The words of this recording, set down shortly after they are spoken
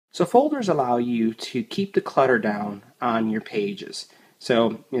So folders allow you to keep the clutter down on your pages.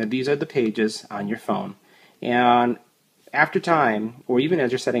 So, these are the pages on your phone. And after time, or even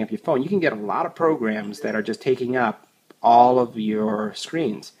as you're setting up your phone, you can get a lot of programs that are just taking up all of your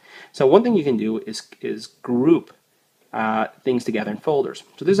screens. So one thing you can do is group things together in folders.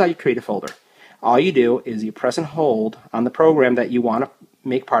 So this is how you create a folder. All you do is you press and hold on the program that you want to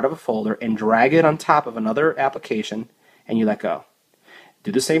make part of a folder and drag it on top of another application, and you let go.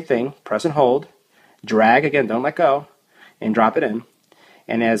 Do the same thing, press and hold, drag again, don't let go, and drop it in.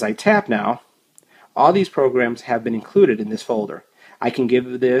 And as I tap now, all these programs have been included in this folder. I can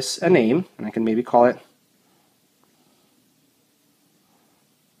give this a name, and I can maybe call it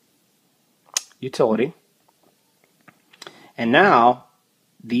Utility. And now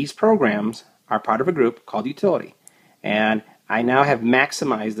these programs are part of a group called Utility. And I now have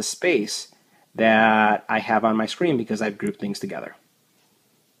maximized the space that I have on my screen because I've grouped things together.